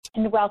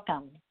and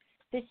welcome.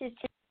 This is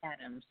Tammy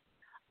Adams.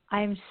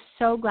 I'm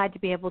so glad to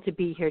be able to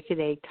be here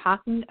today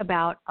talking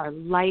about our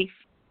life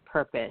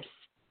purpose,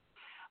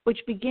 which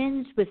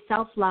begins with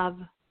self-love,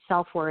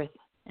 self-worth,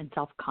 and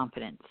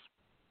self-confidence.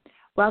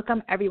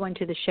 Welcome, everyone,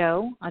 to the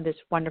show on this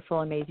wonderful,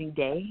 amazing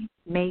day,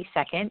 May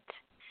 2nd,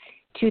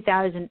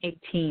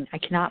 2018. I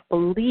cannot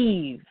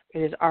believe it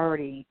is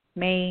already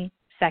May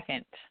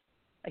 2nd.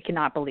 I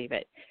cannot believe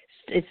it.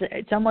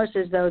 It's almost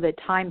as though the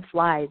time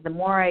flies. The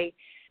more I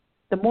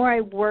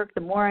work,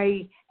 the more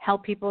I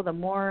help people, the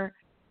more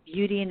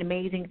beauty and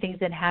amazing things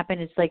that happen.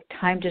 It's like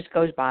time just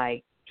goes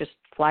by, just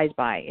flies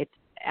by. It's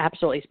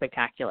absolutely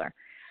spectacular.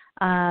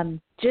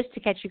 Just to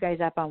catch you guys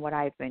up on what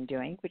I've been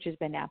doing, which has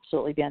been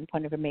absolutely beyond the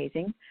point of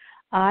amazing.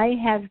 I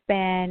have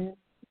been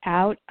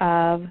out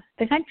of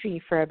the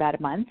country for about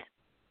a month,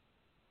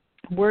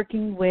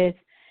 working with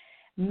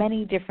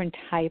many different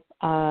type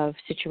of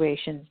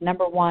situations.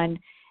 Number one,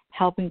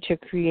 helping to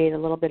create a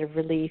little bit of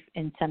relief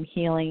and some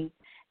healing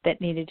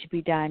that needed to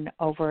be done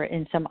over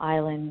in some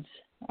islands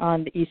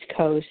on the East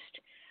Coast.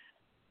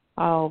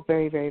 Oh,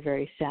 very, very,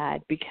 very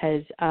sad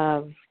because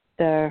of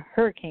the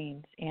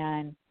hurricanes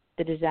and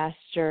the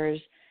disasters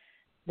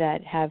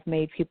that have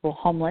made people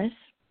homeless.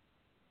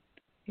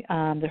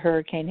 The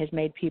hurricane has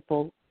made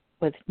people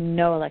with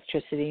no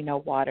electricity, no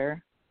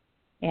water,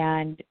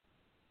 and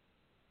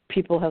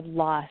people have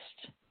lost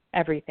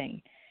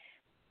everything.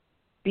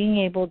 Being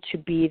able to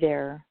be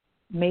there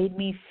made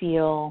me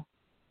feel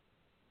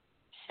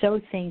so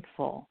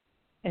thankful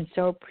and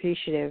so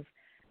appreciative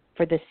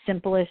for the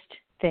simplest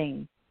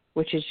thing,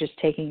 which is just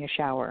taking a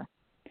shower.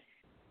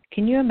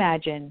 Can you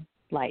imagine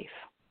life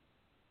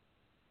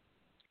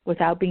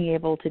without being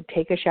able to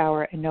take a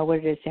shower and know what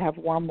it is to have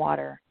warm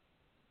water,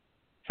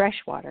 fresh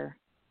water,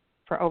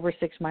 for over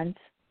 6 months?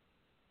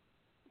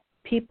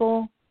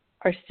 People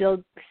are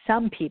still,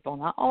 some people,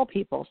 not all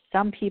people,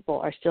 some people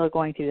are still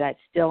going through that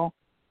still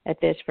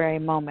at this very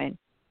moment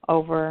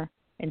over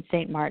in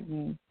St.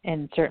 Martin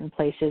and certain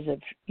places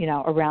of,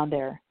 around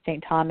there,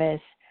 St.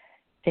 Thomas,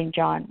 St.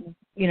 John,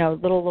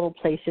 little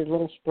places,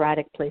 little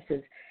sporadic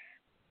places.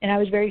 And I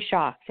was very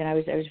shocked and I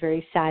was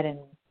very saddened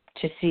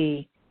to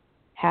see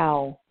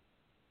how,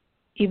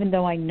 even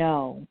though I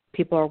know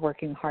people are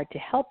working hard to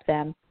help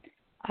them,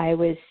 I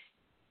was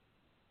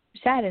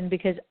saddened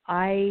because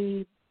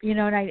I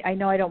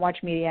know I don't watch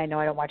media, I know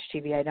I don't watch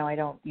TV, I know I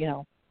don't,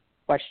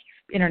 watch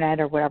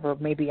internet or whatever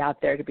may be out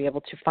there to be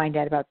able to find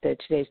out about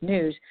today's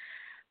news,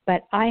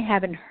 but I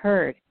haven't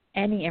heard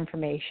any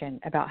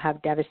information about how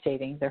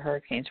devastating the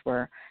hurricanes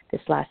were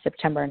this last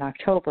September and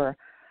October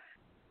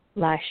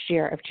last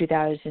year of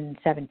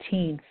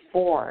 2017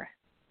 for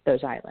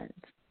those islands.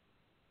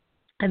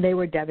 And they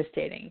were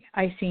devastating.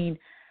 I seen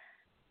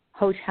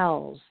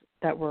hotels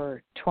that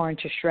were torn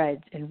to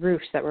shreds and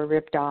roofs that were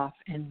ripped off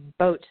and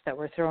boats that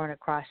were thrown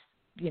across,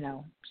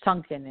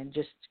 sunken, and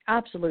just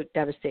absolute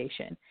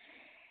devastation.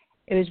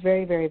 It was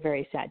very, very,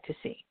 very sad to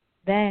see.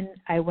 Then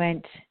I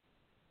went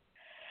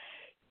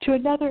to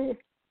another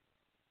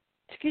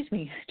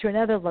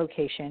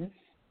location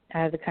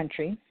out of the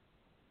country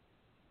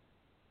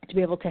to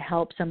be able to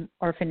help some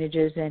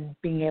orphanages and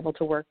being able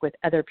to work with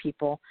other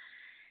people,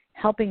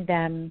 helping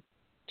them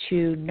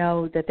to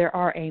know that there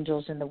are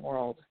angels in the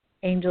world,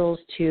 angels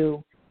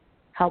to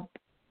help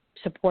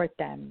support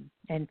them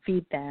and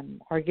feed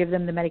them or give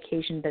them the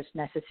medication that's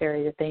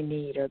necessary that they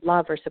need, or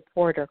love or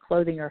support or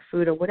clothing or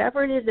food or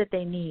whatever it is that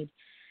they need.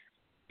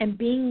 And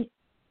being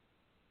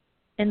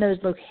in those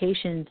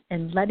locations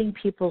and letting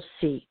people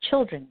see,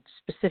 children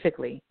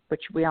specifically,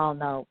 which we all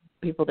know,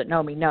 people that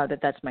know me know that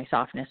that's my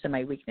softness and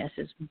my weakness,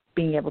 is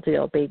being able to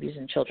deal with babies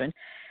and children,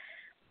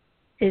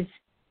 is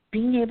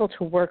being able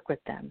to work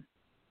with them,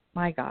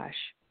 my gosh,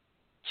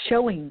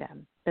 showing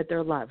them that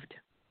they're loved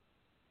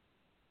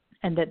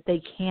and that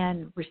they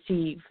can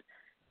receive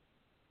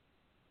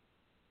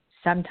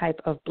some type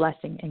of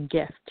blessing and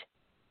gift,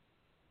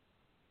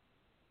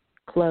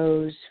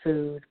 clothes,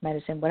 food,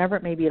 medicine, whatever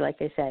it may be. Like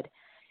I said,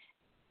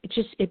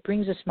 it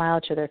brings a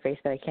smile to their face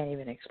that I can't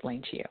even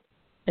explain to you.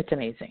 It's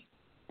amazing.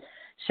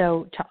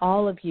 So to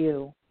all of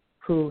you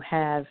who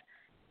have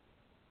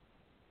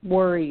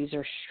worries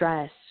or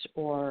stress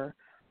or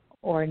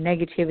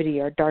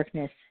negativity or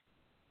darkness,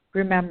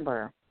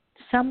 remember,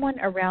 someone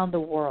around the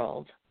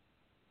world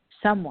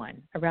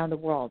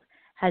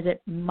has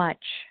it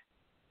much,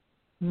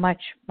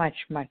 much, much,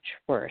 much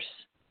worse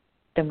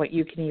than what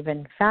you can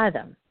even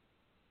fathom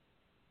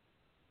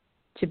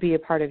to be a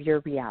part of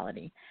your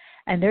reality.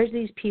 And there's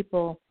these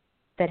people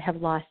that have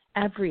lost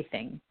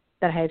everything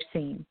that I have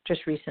seen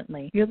just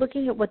recently. You're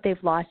looking at what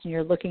they've lost and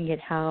you're looking at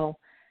how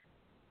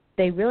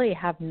they really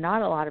have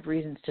not a lot of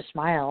reasons to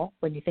smile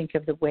when you think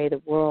of the way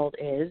the world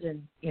is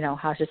and,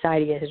 how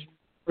society has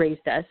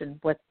raised us and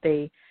what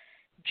they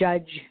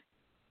judge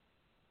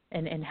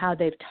and how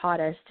they've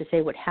taught us to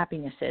say what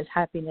happiness is.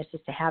 Happiness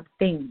is to have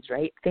things,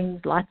 right? Things,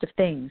 lots of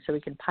things, so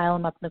we can pile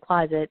them up in the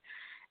closet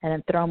and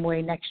then throw them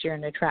away next year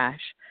in the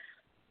trash.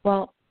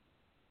 Well,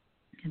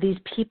 these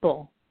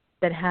people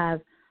that have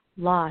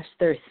lost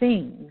their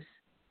things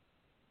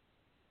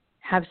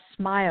have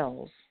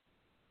smiles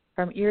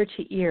from ear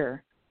to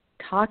ear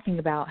talking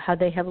about how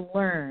they have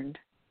learned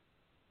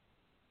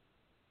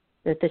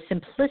that the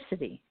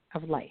simplicity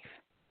of life,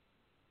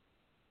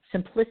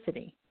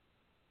 simplicity,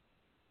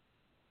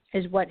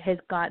 is what has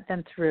got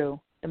them through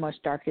the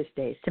most darkest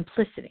days.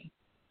 Simplicity.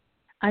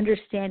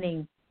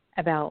 Understanding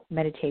about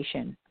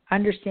meditation,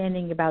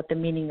 understanding about the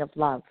meaning of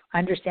love,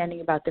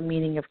 understanding about the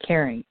meaning of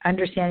caring,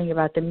 understanding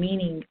about the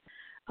meaning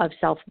of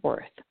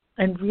self-worth,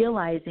 and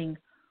realizing,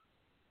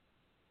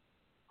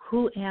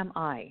 who am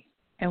I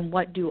and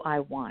what do I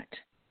want?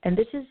 And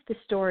this is the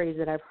stories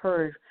that I've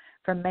heard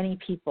from many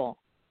people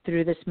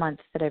through this month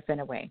that I've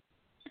been away.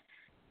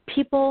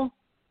 People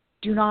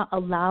do not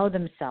allow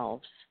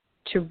themselves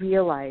to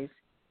realize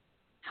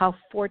how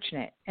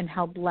fortunate and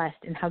how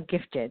blessed and how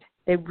gifted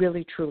they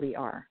really truly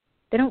are.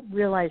 They don't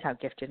realize how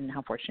gifted and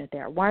how fortunate they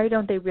are. Why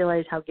don't they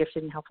realize how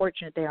gifted and how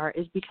fortunate they are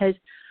is because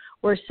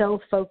we're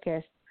so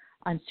focused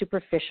on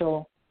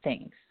superficial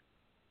things.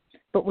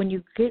 But when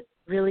you get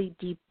really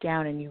deep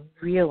down and you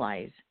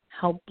realize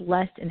how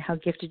blessed and how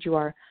gifted you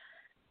are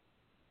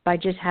by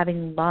just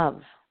having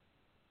love,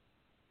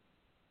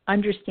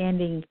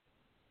 understanding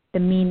the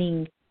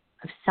meaning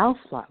of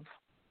self-love,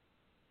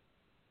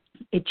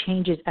 it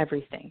changes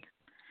everything.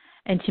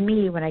 And to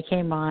me, when I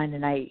came on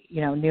and I,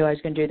 knew I was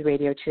going to do the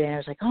radio today, and I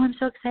was like, oh, I'm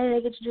so excited I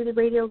get to do the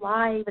radio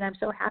live, and I'm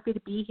so happy to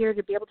be here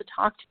to be able to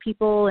talk to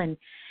people and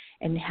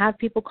have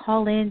people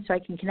call in so I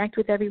can connect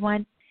with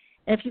everyone.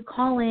 And if you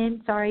call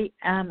in, sorry,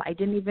 I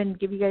didn't even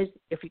give you guys,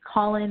 if you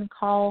call in,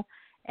 call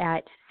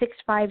at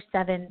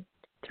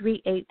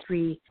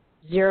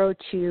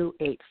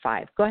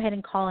 657-383-0285. Go ahead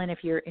and call in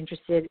if you're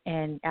interested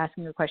in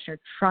asking a question or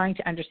trying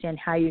to understand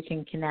how you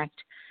can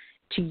connect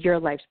to your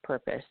life's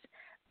purpose.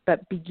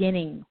 But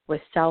beginning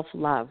with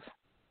self-love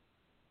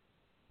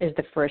is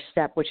the first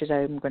step, which is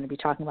I'm going to be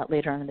talking about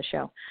later on in the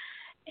show.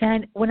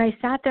 And when I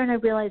sat there and I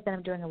realized that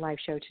I'm doing a live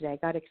show today, I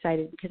got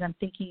excited because I'm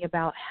thinking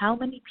about how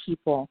many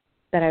people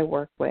that I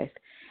work with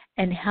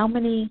and how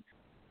many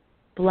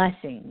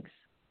blessings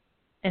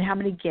and how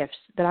many gifts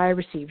that I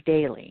receive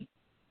daily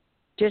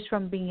just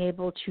from being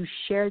able to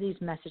share these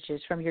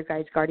messages from your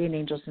guides, guardian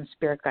angels, and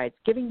spirit guides,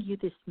 giving you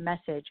this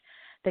message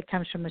that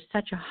comes from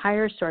such a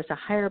higher source, a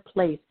higher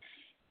place,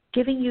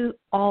 giving you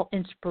all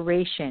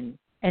inspiration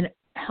and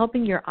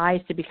helping your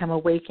eyes to become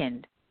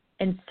awakened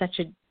in such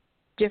a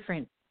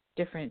different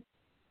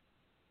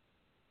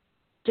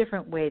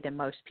way than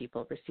most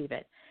people receive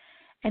it.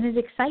 And it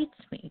excites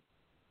me.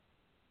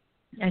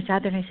 I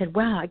sat there and I said,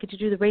 wow, I get to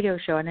do the radio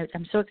show, and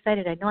I'm so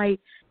excited. I know I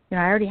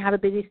already have a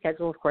busy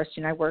schedule, of course.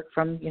 I work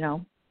from,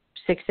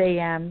 6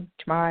 a.m.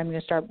 Tomorrow I'm going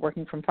to start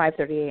working from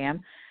 5:30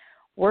 a.m.,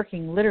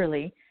 working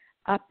literally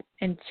up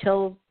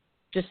until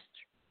just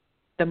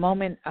the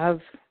moment of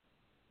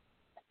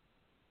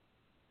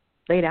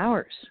late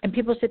hours. And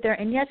people sit there,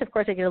 and yes, of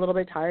course, I get a little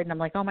bit tired, and I'm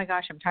like, oh my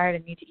gosh, I'm tired.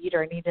 I need to eat,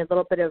 or I need a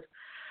little bit of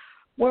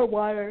more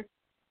water.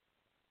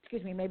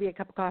 Maybe a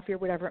cup of coffee or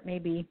whatever it may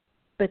be.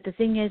 But the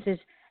thing is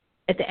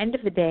at the end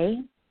of the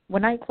day,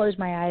 when I close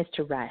my eyes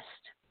to rest,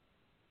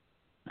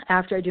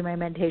 after I do my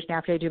meditation,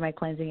 after I do my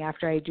cleansing,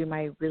 after I do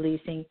my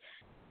releasing,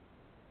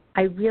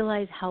 I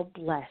realize how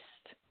blessed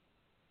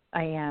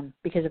I am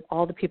because of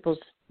all the people's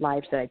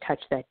lives that I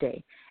touched that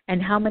day,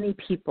 and how many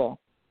people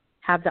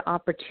have the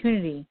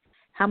opportunity,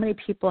 how many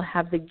people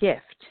have the gift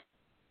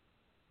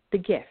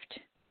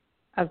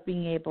of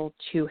being able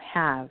to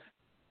have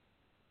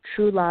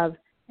true love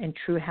and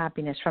true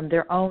happiness from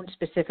their own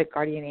specific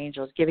guardian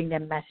angels, giving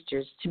them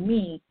messages. To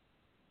me,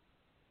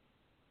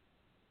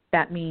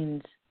 that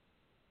means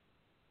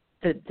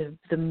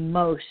the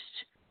most,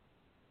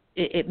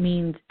 it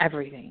means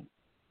everything.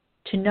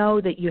 To know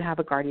that you have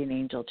a guardian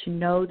angel, to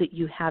know that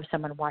you have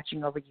someone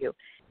watching over you,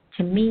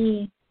 to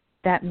me,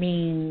 that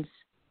means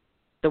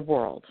the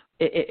world.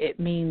 It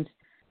means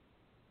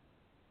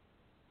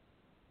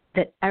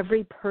that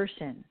every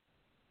person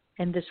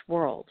in this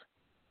world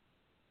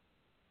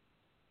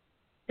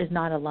is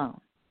not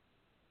alone,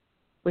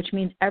 which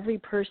means every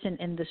person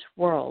in this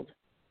world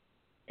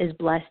is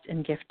blessed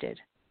and gifted,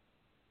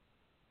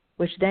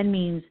 which then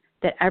means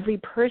that every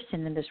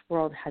person in this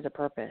world has a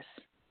purpose,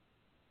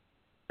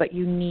 but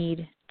you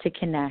need to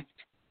connect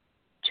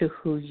to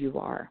who you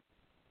are.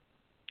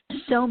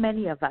 So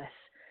many of us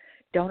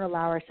don't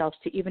allow ourselves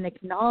to even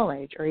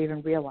acknowledge or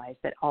even realize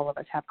that all of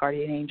us have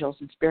guardian angels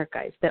and spirit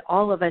guides, that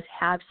all of us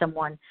have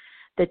someone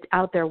that's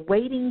out there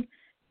waiting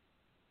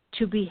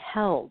to be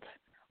held,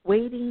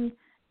 waiting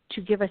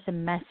to give us a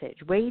message,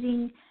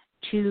 waiting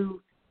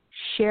to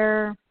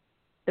share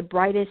the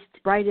brightest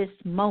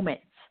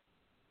moments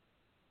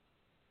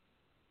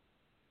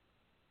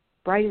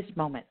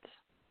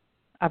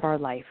of our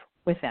life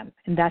with them,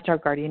 and that's our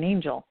guardian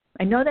angel.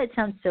 I know that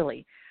sounds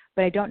silly,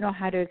 but I don't know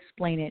how to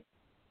explain it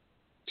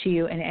to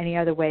you in any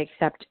other way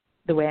except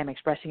the way I'm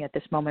expressing it at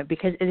this moment,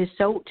 because it is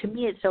so, to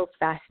me, it's so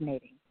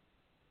fascinating,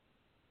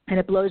 and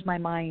it blows my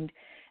mind.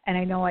 And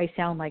I know I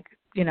sound like,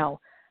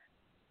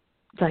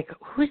 like,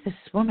 who is this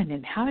woman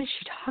and how does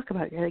she talk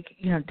about it? Like,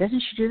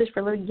 doesn't she do this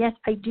for a living? Yes,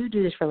 I do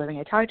this for a living.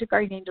 I talk to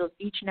guardian angels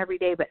each and every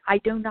day, but I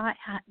do not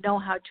know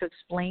how to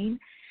explain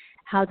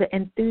how the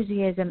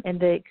enthusiasm and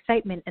the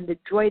excitement and the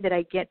joy that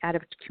I get out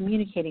of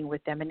communicating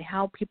with them, and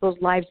how people's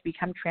lives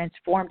become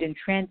transformed and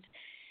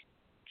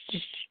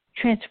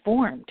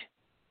transformed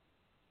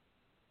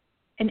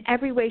in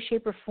every way,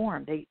 shape, or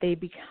form. They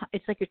become,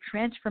 it's like a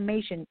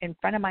transformation in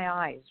front of my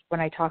eyes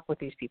when I talk with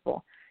these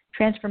people.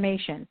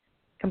 Transformation,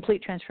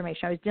 complete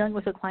transformation. I was dealing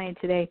with a client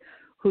today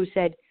who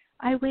said,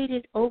 I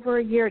waited over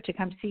a year to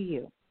come see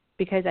you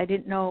because I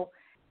didn't know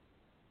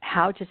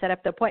how to set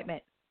up the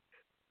appointment.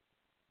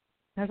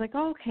 And I was like,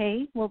 oh,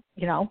 okay, well,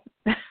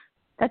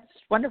 that's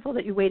wonderful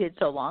that you waited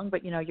so long,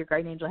 but, your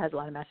guardian angel has a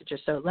lot of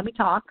messages. So let me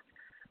talk.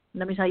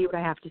 Let me tell you what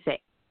I have to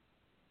say.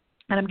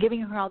 And I'm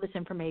giving her all this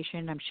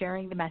information. I'm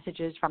sharing the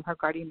messages from her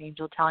guardian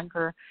angel, telling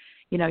her,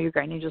 your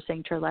guardian angel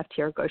saying to her left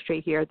here, go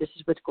straight here. This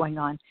is what's going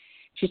on.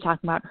 She's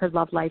talking about her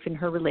love life and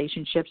her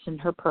relationships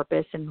and her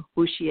purpose and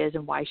who she is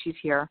and why she's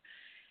here.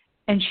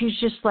 And she's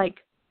just like,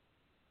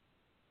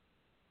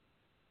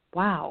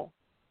 wow,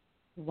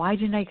 why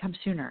didn't I come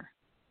sooner?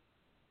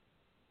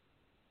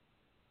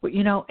 But,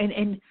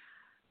 and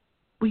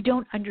we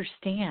don't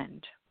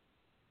understand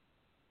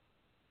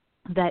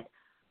that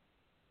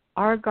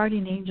our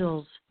guardian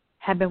angels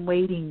have been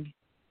waiting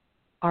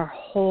our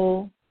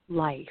whole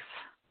life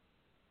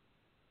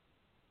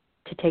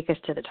to take us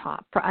to the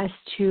top, for us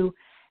to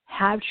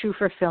have true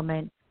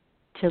fulfillment,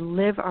 to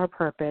live our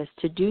purpose,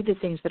 to do the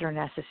things that are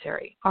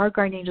necessary. Our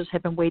guardian angels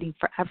have been waiting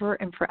forever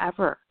and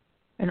forever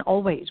and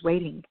always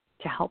waiting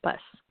to help us.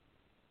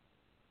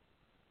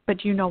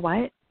 But you know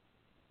what?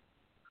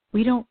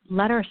 We don't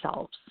let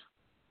ourselves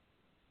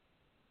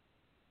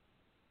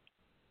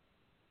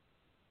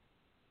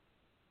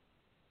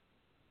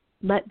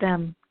let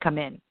them come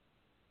in.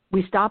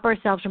 We stop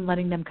ourselves from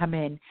letting them come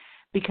in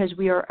because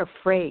we are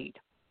afraid.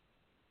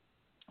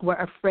 We're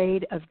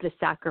afraid of the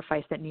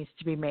sacrifice that needs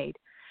to be made.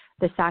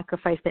 The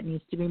sacrifice that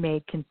needs to be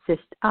made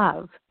consists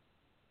of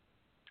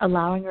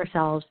allowing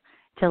ourselves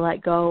to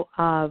let go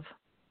of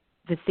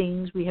the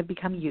things we have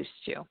become used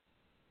to.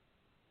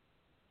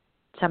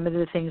 Some of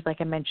the things, like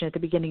I mentioned at the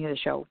beginning of the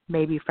show,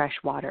 maybe fresh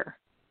water,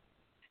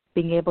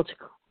 being able to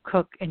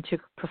cook and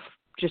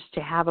just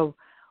to have a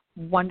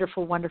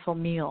wonderful, wonderful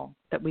meal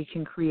that we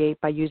can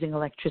create by using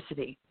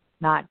electricity,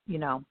 not,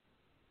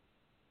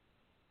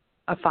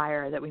 a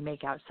fire that we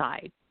make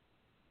outside.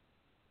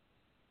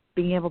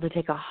 Being able to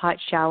take a hot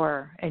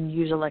shower and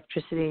use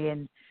electricity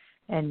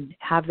and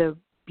have the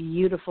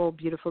beautiful,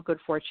 beautiful good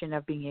fortune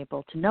of being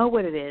able to know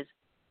what it is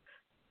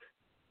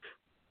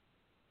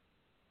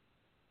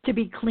to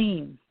be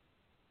clean,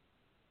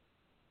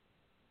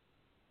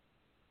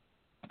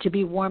 to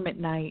be warm at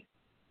night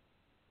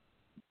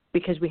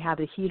because we have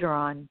the heater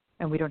on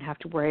and we don't have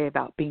to worry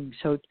about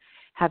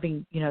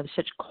having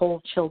such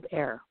cold, chilled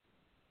air.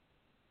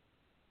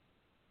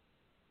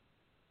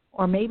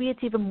 Or maybe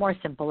it's even more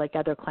simple, like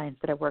other clients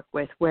that I work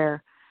with,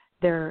 where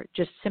they're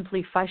just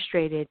simply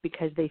frustrated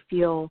because they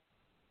feel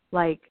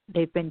like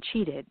they've been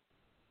cheated.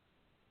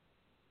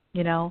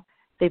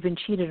 They've been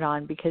cheated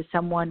on because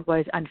someone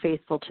was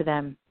unfaithful to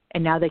them,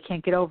 and now they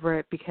can't get over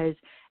it because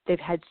they've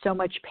had so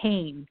much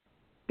pain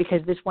because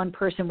this one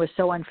person was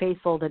so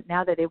unfaithful that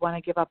now that they want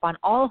to give up on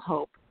all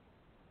hope.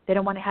 They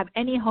don't want to have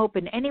any hope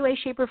in any way,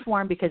 shape, or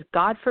form because,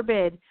 God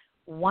forbid,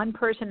 one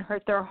person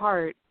hurt their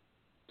heart.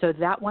 So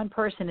that one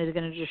person is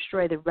going to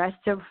destroy the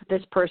rest of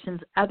this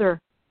person's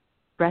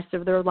rest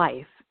of their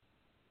life.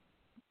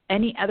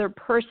 Any other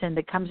person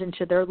that comes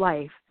into their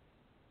life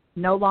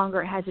no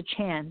longer has a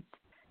chance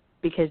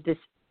because this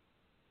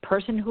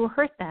person who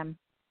hurt them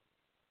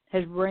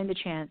has ruined the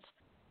chance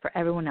for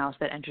everyone else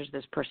that enters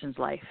this person's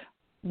life.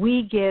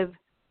 We give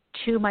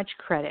too much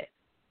credit.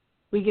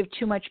 We give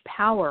too much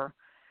power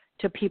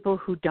to people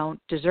who don't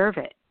deserve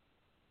it.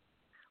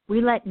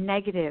 We let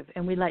negative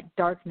and we let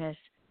darkness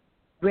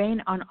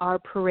rain on our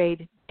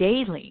parade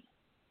daily.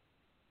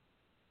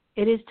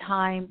 It is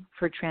time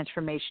for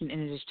transformation,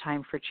 and it is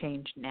time for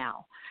change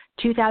now.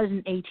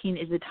 2018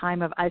 is the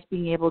time of us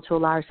being able to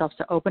allow ourselves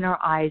to open our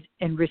eyes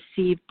and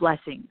receive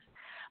blessings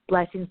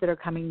that are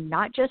coming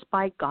not just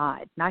by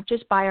God, not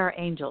just by our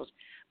angels,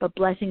 but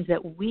blessings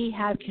that we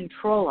have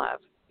control of.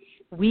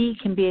 We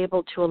can be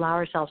able to allow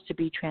ourselves to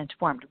be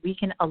transformed. We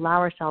can allow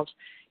ourselves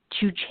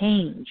to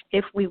change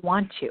if we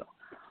want to.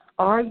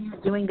 Are you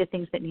doing the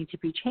things that need to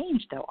be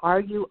changed, though? Are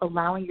you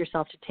allowing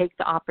yourself to take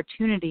the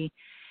opportunity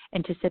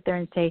and to sit there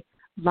and say,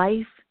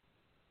 life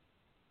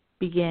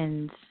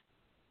begins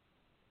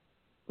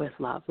with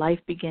love. Life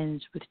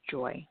begins with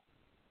joy.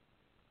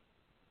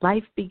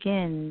 Life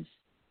begins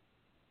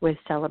with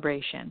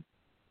celebration.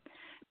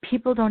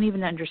 People don't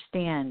even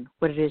understand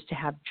what it is to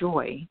have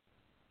joy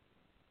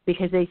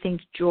because they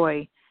think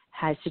joy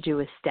has to do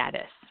with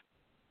status.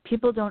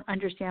 People don't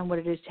understand what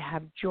it is to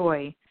have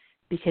joy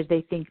because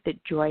they think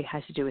that joy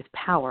has to do with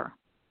power.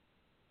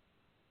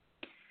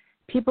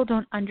 People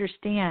don't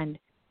understand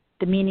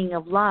the meaning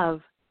of love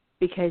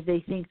because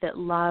they think that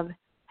love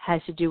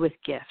has to do with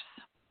gifts.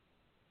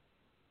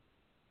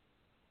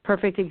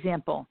 Perfect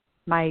example.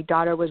 My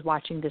daughter was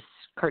watching this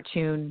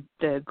cartoon,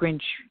 The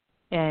Grinch,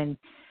 and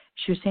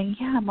she was saying,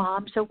 yeah,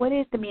 Mom, so what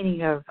is the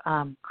meaning of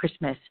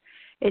Christmas?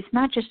 It's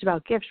not just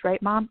about gifts,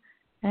 right, Mom?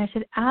 And I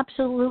said,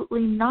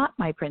 absolutely not,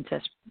 my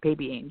princess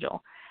baby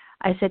angel.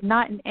 I said,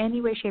 not in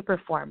any way, shape,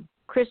 or form.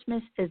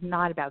 Christmas is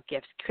not about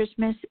gifts.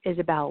 Christmas is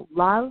about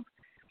love.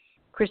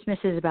 Christmas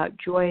is about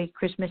joy.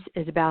 Christmas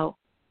is about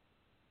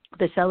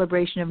the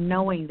celebration of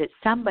knowing that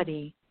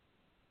somebody,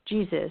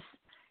 Jesus,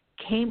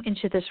 came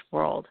into this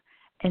world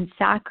and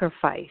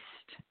sacrificed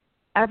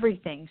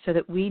everything so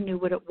that we knew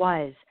what it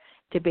was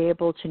to be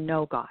able to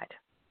know God,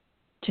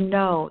 to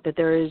know that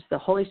there is the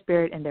Holy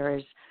Spirit and there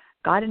is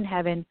God in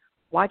heaven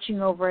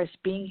watching over us,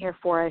 being here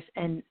for us,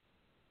 and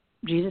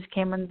Jesus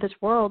came into this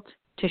world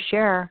to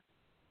share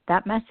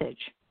that message.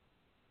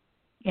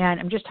 And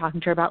I'm just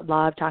talking to her about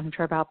love, talking to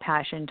her about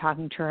passion,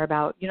 talking to her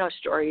about,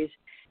 stories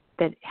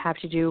that have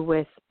to do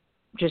with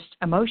just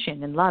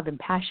emotion and love and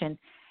passion.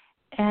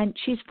 And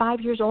she's 5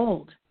 years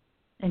old.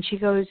 And she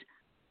goes,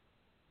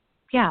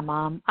 yeah,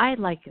 Mom, I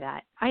like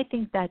that. I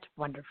think that's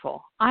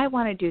wonderful. I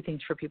want to do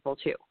things for people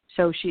too.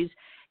 So she's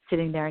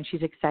sitting there and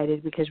she's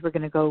excited because we're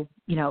going to go,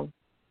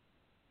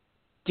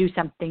 do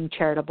something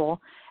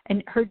charitable.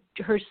 And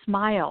her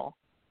smile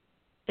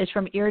is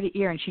from ear to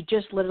ear, and she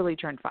just literally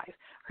turned 5.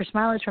 Her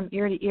smile is from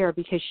ear to ear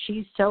because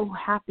she's so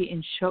happy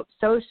and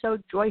so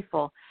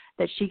joyful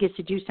that she gets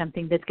to do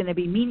something that's going to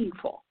be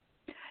meaningful.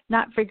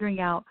 Not figuring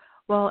out,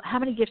 well, how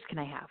many gifts can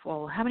I have?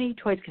 Well, how many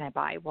toys can I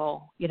buy?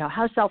 Well,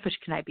 how selfish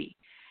can I be?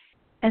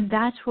 And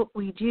that's what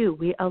we do.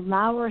 We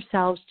allow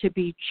ourselves to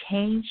be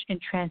changed and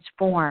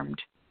transformed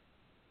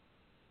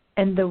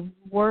in the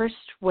worst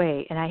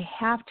way. And I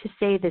have to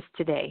say this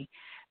today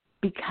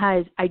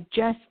because I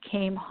just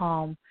came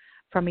home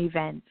from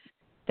events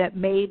that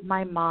made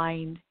my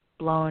mind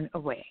blown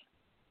away.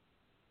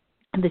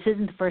 And this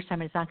isn't the first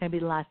time, and it's not going to be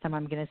the last time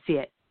I'm going to see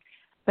it.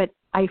 But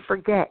I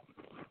forget,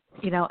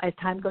 as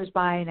time goes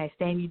by and I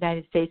stay in the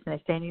United States and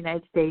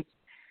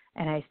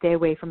I stay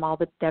away from all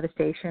the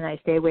devastation, I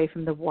stay away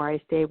from the war,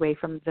 I stay away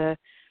from the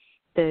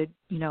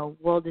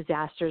world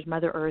disasters,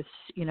 Mother Earth's,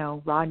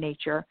 raw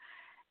nature,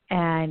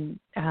 and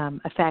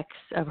effects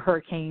of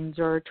hurricanes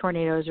or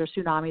tornadoes or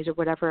tsunamis or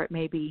whatever it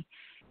may be.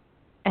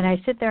 And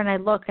I sit there and I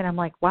look and I'm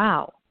like,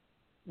 wow,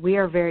 we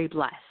are very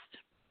blessed.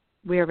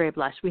 We are very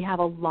blessed. We have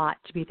a lot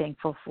to be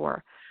thankful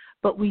for,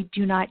 but we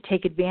do not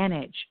take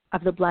advantage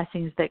of the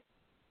blessings that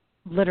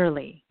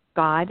literally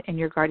God and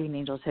your guardian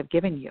angels have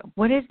given you.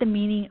 What is the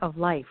meaning of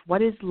life?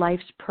 What is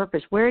life's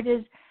purpose? Where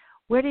does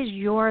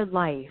your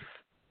life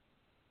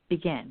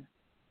begin?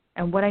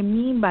 And what I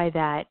mean by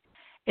that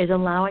is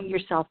allowing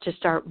yourself to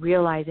start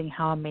realizing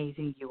how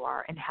amazing you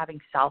are and having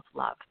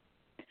self-love.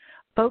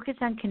 Focus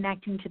on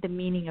connecting to the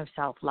meaning of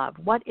self-love.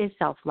 What is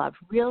self-love?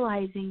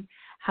 Realizing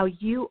how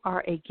you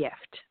are a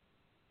gift.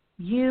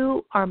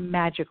 You are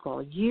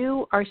magical.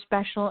 You are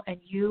special, and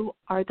you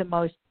are the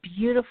most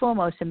beautiful,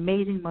 most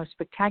amazing, most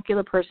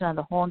spectacular person on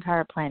the whole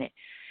entire planet.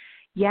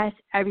 Yes,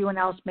 everyone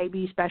else may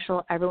be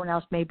special. Everyone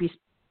else may be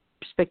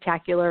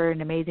spectacular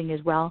and amazing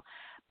as well,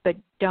 but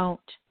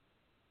don't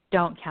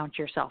count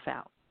yourself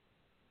out.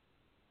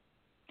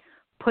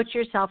 Put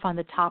yourself on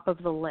the top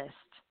of the list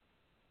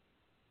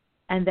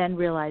and then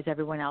realize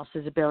everyone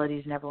else's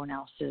abilities and everyone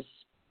else's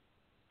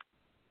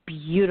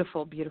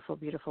beautiful, beautiful,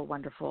 beautiful,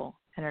 wonderful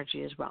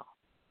energy as well.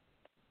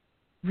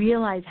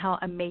 Realize how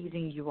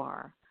amazing you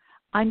are.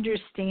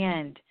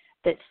 Understand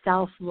that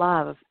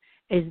self-love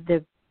is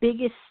the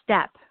biggest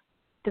step,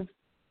 the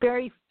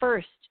very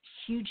first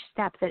huge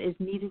step that is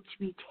needed to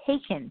be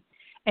taken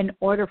in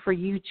order for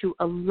you to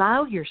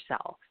allow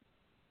yourself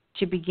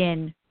to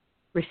begin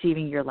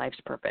receiving your life's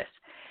purpose.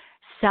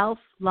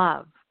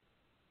 Self-love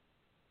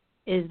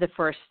is the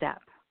first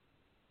step,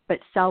 but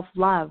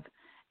self-love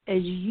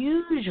is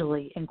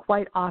usually and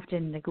quite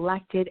often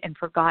neglected and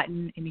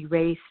forgotten and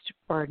erased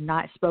or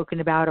not spoken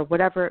about or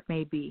whatever it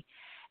may be.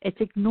 It's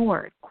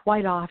ignored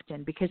quite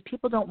often because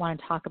people don't want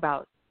to talk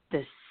about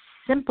the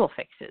simple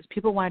fixes.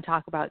 People want to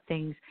talk about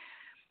things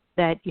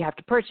that you have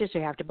to purchase or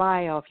you have to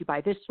buy. Oh, if you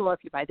buy this tool, if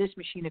you buy this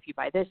machine, if you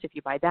buy this, if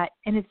you buy that.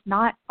 And it's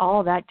not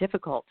all that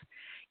difficult.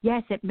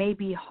 Yes, it may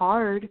be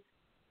hard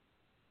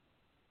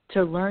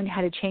to learn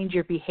how to change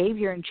your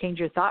behavior and change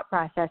your thought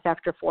process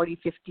after 40,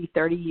 50,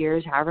 30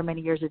 years, however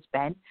many years it's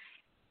been.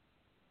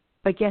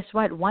 But guess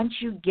what? Once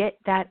you get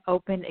that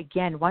open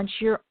again, once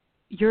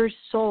your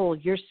soul,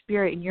 your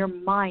spirit, and your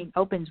mind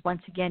opens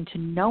once again to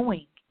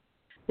knowing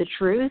the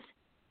truth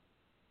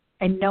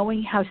and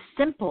knowing how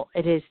simple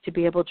it is to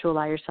be able to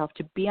allow yourself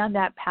to be on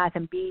that path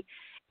and be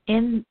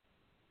in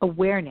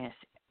awareness,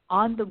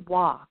 on the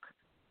walk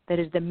that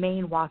is the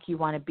main walk you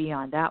want to be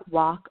on, that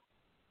walk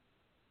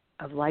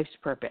of life's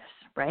purpose,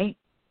 right?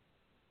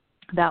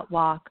 That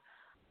walk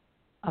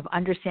of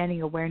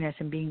understanding awareness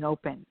and being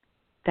open,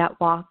 that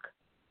walk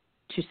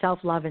to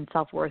self-love and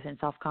self-worth and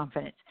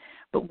self-confidence.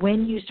 But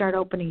when you start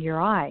opening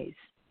your eyes,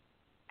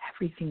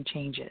 everything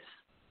changes.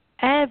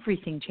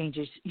 Everything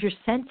changes. Your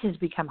senses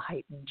become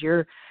heightened.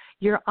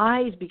 Your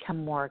eyes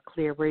become more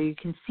clear where you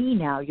can see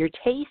now. Your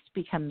taste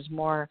becomes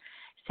more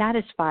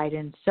satisfied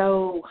and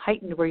so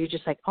heightened where you're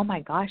just like, oh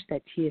my gosh,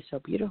 that tea is so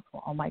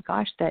beautiful. Oh my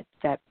gosh, that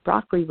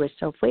broccoli was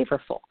so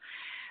flavorful.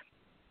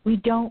 We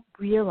don't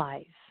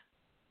realize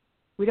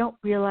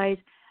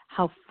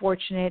how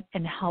fortunate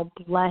and how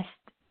blessed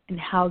and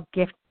how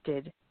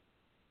gifted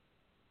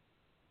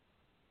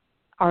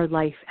our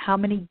life, how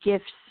many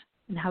gifts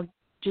and how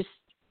just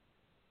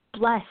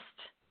blessed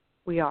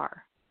we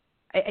are.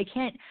 I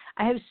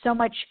have so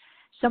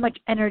much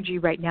energy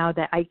right now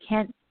that I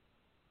can't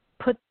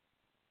put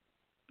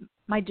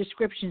my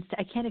descriptions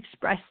I can't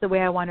express the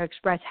way I want to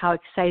express how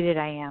excited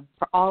I am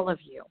for all of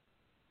you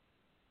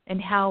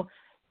and how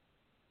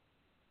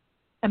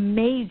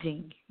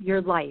amazing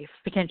your life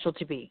potential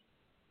to be.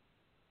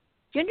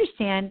 Do you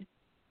understand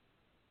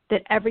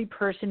that every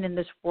person in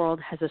this world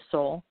has a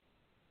soul?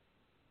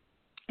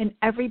 And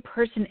every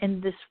person in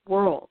this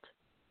world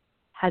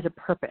has a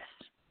purpose.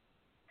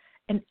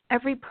 And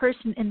every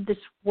person in this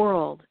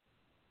world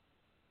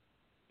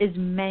is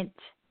meant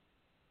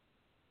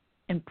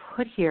and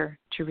put here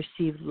to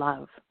receive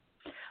love.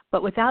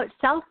 But without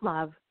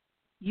self-love,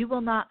 you will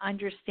not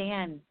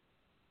understand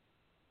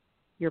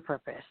your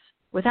purpose.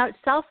 Without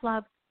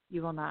self-love,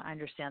 you will not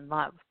understand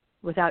love.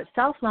 Without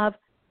self-love,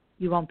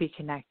 you won't be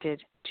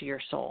connected to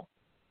your soul.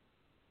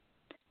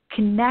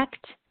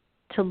 Connect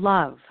to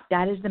love.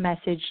 That is the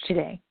message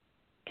today.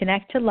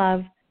 Connect to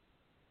love.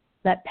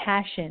 Let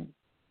passion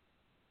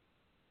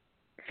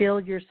fill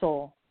your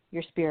soul,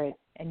 your spirit,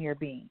 and your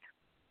being.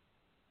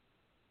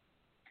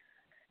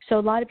 So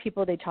a lot of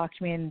people, they talk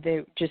to me, and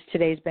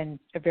today's been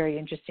a very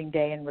interesting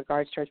day in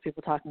regards towards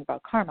people talking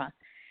about karma.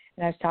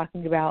 And I was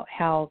talking about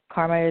how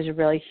karma is a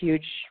really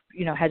huge,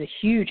 has a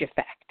huge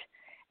effect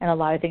and a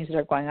lot of things that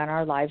are going on in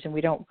our lives, and we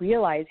don't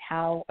realize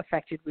how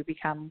affected we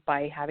become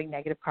by having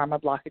negative karma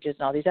blockages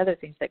and all these other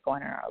things that go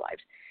on in our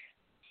lives.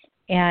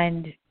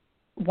 And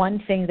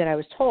one thing that I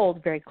was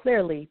told very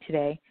clearly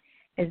today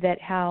is that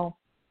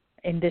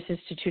and this is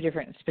to two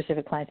different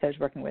specific clients I was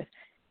working with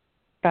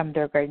from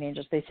their guardian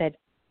angels, they said,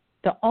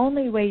 the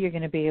only way you're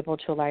going to be able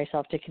to allow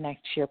yourself to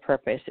connect to your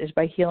purpose is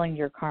by healing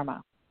your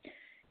karma.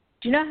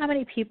 Do you know how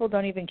many people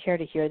don't even care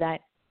to hear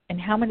that? And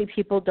how many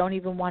people don't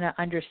even want to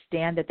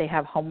understand that they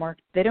have homework?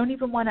 They don't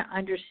even want to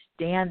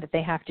understand that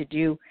they have to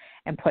do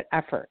and put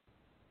effort.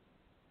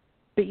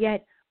 But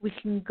yet we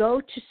can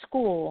go to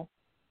school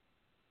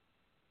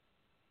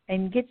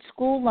and get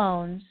school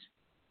loans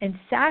and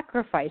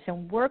sacrifice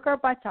and work our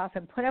butts off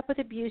and put up with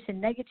abuse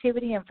and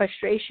negativity and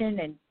frustration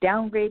and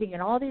downgrading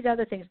and all these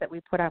other things that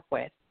we put up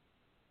with,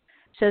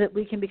 so that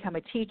we can become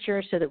a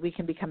teacher, so that we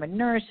can become a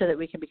nurse, so that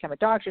we can become a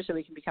doctor, so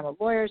we can become a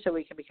lawyer, so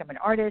we can become an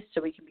artist,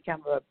 so we can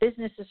become a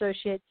business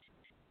associate.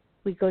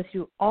 We go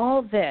through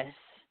all this,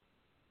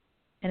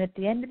 and at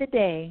the end of the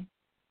day,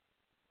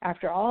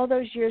 after all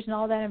those years and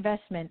all that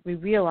investment, we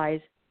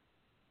realize,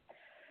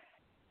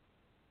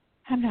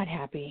 I'm not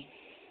happy.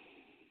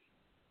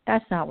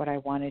 That's not what I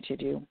wanted to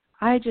do.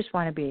 I just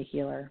want to be a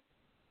healer.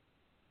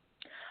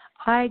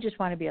 I just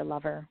want to be a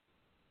lover.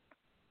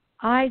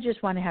 I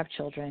just want to have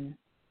children.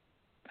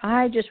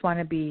 I just want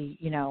to be,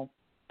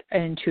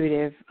 an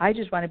intuitive. I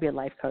just want to be a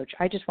life coach.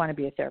 I just want to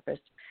be a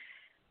therapist.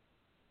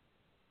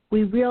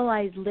 We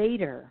realize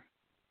later,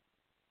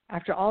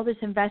 after all this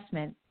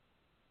investment,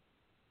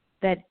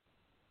 that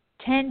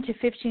 10 to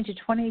 15 to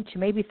 20 to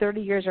maybe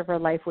 30 years of our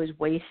life was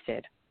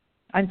wasted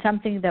on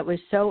something that was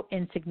so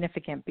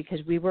insignificant because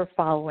we were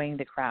following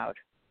the crowd.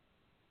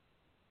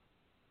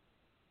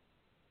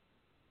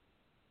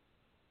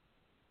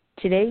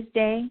 Today's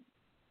day,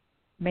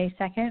 May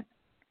 2nd,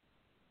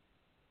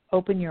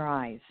 open your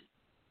eyes.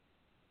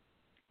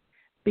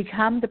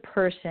 Become the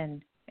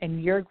person in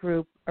your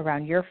group,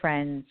 around your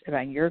friends,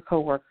 around your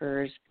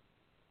coworkers,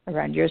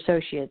 around your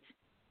associates,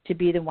 to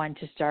be the one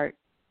to start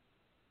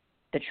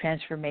the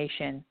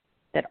transformation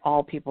that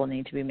all people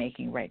need to be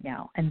making right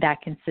now. And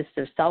that consists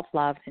of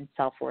self-love and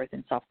self-worth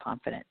and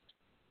self-confidence.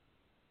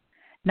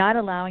 Not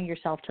allowing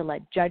yourself to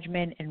let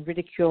judgment and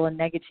ridicule and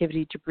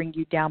negativity to bring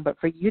you down, but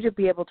for you to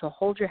be able to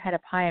hold your head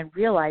up high and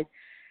realize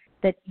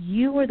that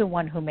you are the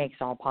one who makes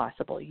all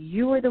possible.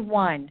 You are the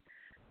one,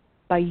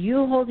 by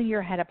you holding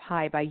your head up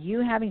high, by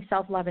you having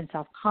self-love and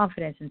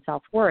self-confidence and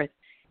self-worth,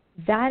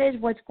 that is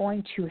what's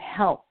going to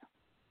help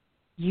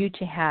you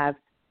to have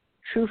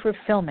true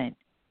fulfillment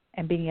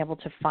and being able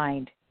to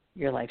find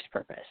your life's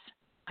purpose,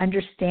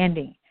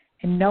 understanding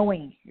and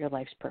knowing your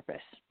life's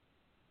purpose.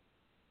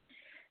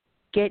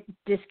 Get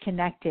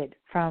disconnected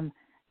from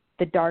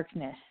the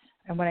darkness.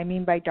 And what I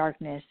mean by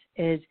darkness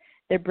is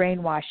the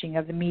brainwashing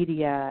of the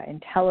media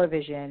and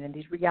television and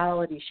these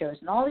reality shows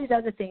and all these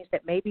other things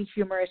that may be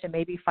humorous and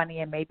may be funny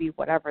and may be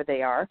whatever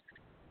they are.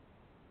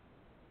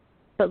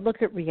 But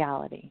look at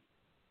reality.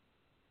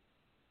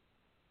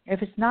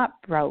 If it's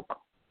not broke,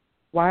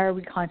 why are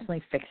we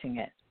constantly fixing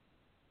it?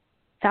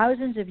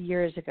 Thousands of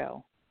years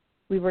ago,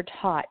 we were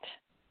taught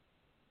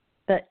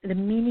that the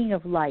meaning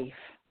of life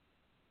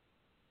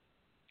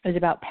is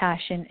about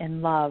passion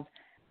and love,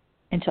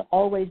 and to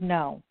always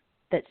know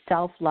that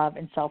self-love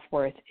and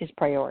self-worth is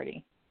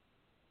priority.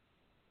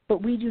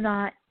 But we do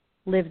not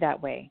live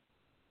that way.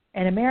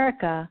 In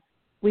America,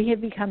 We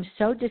have become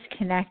so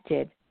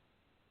disconnected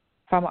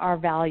from our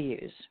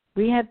values.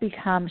 We have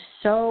become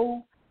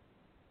so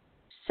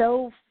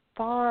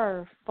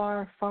far,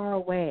 far, far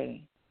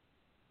away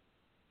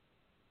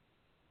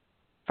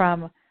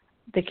from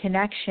the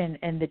connection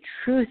and the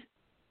truth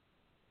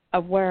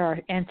of where our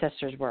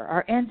ancestors were.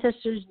 Our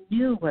ancestors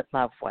knew what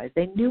love was.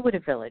 They knew what a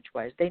village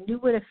was. They knew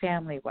what a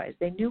family was.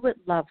 They knew what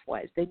love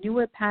was. They knew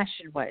what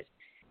passion was.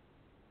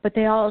 But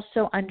they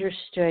also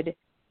understood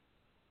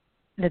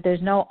that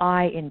there's no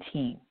I in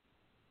team.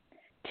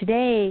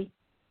 Today,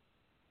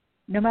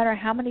 no matter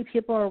how many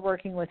people are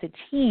working with a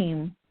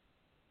team,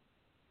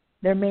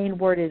 their main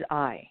word is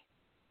I.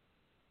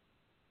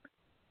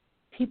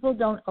 People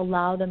don't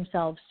allow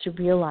themselves to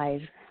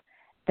realize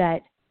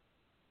that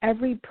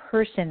every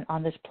person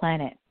on this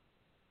planet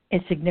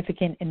is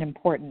significant and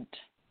important,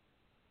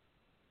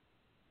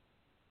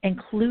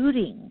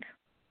 including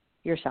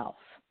yourself.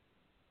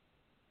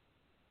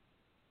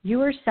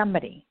 You are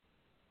somebody,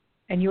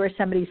 and you are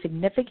somebody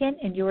significant,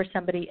 and you are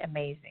somebody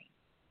amazing.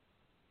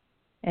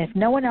 And if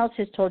no one else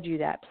has told you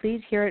that,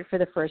 please hear it for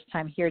the first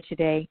time here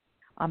today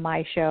on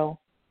my show,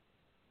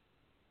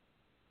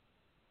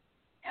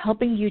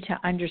 helping you to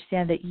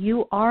understand that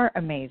you are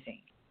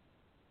amazing.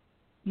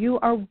 You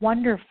are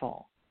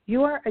wonderful.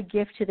 You are a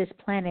gift to this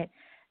planet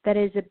that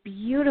is a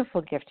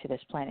beautiful gift to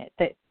this planet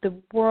that the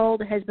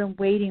world has been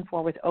waiting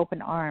for with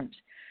open arms.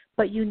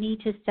 But you need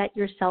to set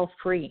yourself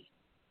free.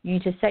 You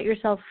need to set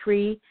yourself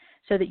free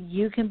so that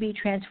you can be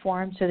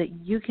transformed, so that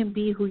you can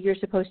be who you're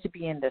supposed to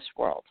be in this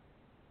world.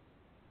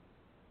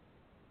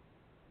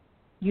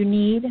 You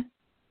need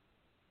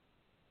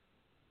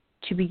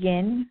to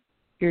begin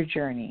your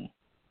journey.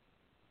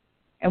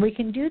 And we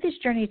can do this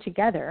journey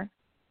together.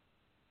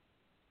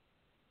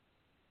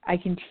 I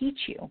can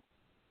teach you.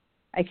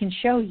 I can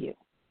show you.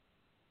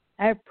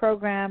 I have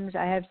programs,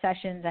 I have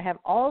sessions, I have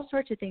all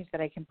sorts of things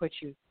that I can put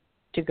you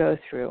to go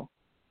through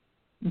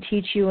and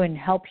teach you and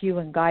help you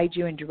and guide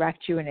you and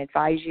direct you and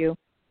advise you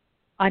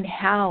on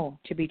how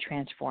to be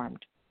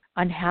transformed,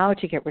 on how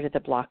to get rid of the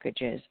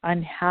blockages,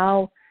 on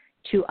how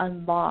to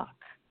unlock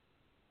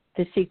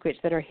the secrets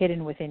that are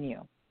hidden within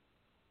you.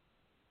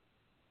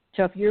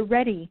 So if you're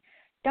ready,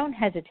 don't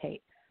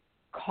hesitate.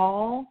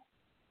 Call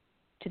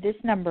to this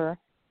number,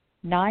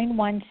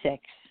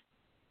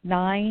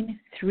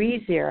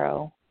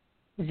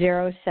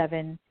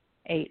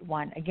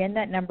 916-930-0781. Again,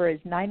 that number is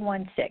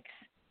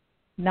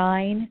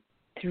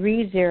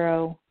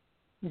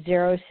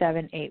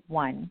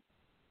 916-930-0781.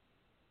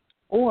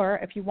 Or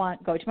if you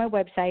want, go to my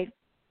website,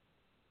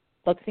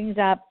 look things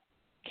up,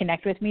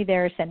 connect with me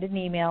there, send an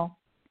email,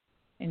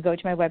 and go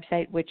to my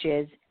website, which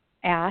is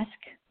Ask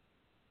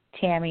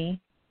Tammy,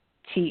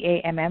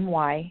 Tammy,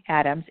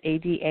 Adams,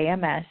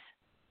 ADAMS.com.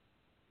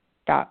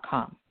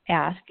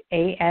 Ask,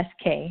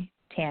 A-S-K,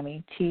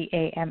 Tammy,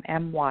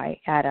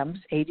 Tammy, Adams,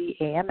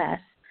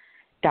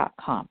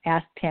 ADAMS.com.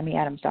 Ask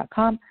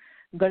TammyAdams.com.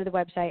 Go to the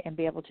website and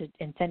be able to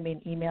and send me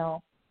an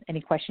email,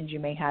 any questions you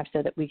may have,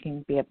 so that we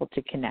can be able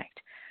to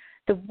connect.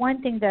 The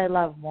one thing that I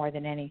love more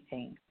than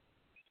anything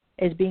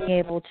is being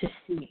able to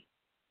see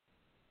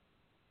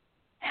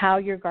how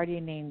your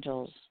guardian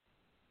angels,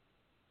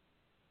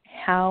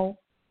 how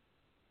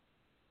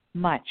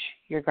much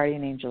your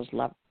guardian angels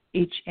love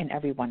each and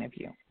every one of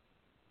you.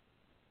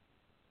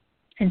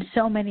 And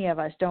so many of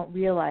us don't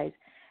realize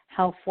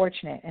how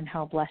fortunate and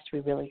how blessed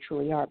we really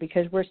truly are,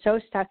 because we're so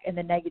stuck in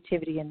the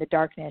negativity and the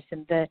darkness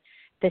and the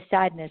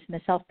sadness and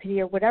the self-pity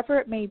or whatever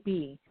it may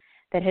be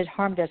that has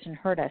harmed us and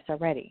hurt us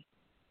already.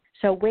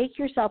 So wake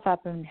yourself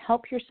up and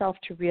help yourself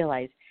to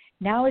realize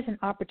now is an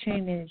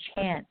opportunity and a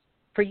chance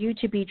for you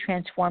to be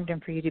transformed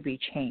and for you to be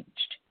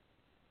changed.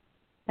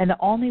 And the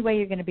only way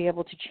you're going to be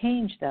able to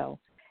change, though,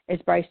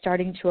 is by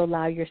starting to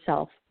allow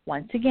yourself,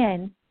 once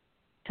again,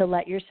 to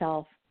let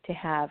yourself to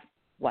have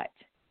what?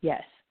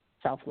 Yes,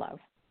 self-love.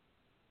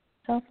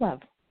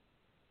 Self-love.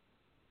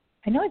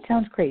 I know it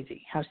sounds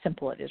crazy how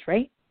simple it is,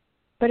 right?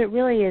 But it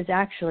really is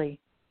actually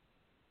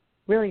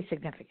really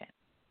significant.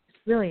 It's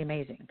really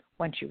amazing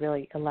once you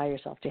really allow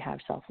yourself to have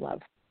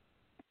self-love.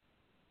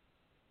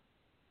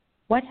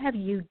 What have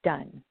you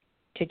done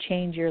to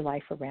change your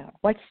life around?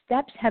 What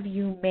steps have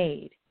you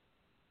made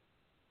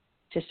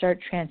to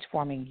start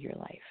transforming your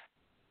life?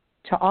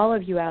 To all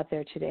of you out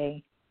there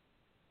today,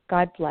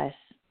 God bless.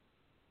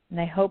 And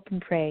I hope and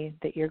pray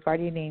that your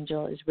guardian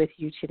angel is with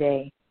you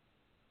today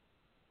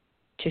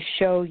to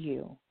show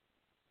you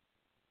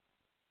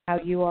how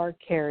you are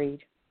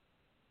carried,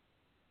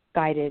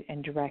 guided,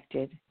 and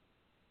directed,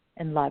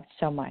 and loved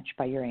so much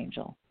by your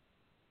angel.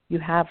 You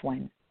have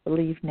one.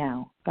 Believe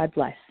now. God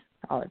bless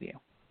all of you.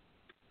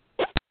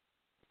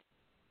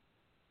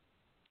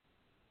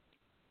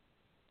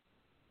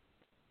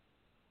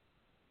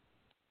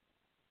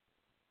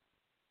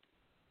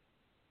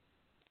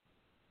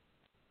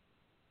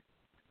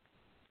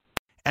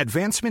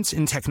 Advancements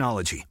in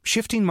technology,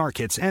 shifting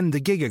markets, and the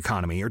gig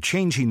economy are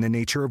changing the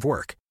nature of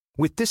work.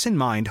 With this in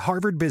mind,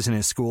 Harvard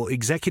Business School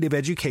Executive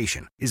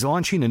Education is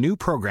launching a new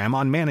program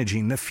on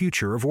managing the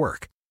future of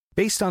work.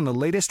 Based on the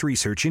latest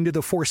research into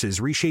the forces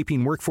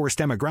reshaping workforce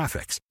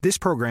demographics, this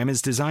program is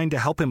designed to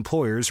help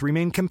employers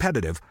remain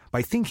competitive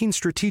by thinking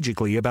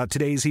strategically about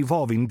today's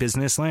evolving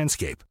business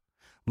landscape.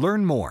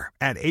 Learn more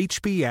at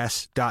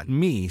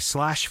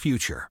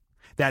hbs.me/future.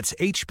 That's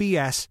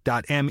hbs.me/future.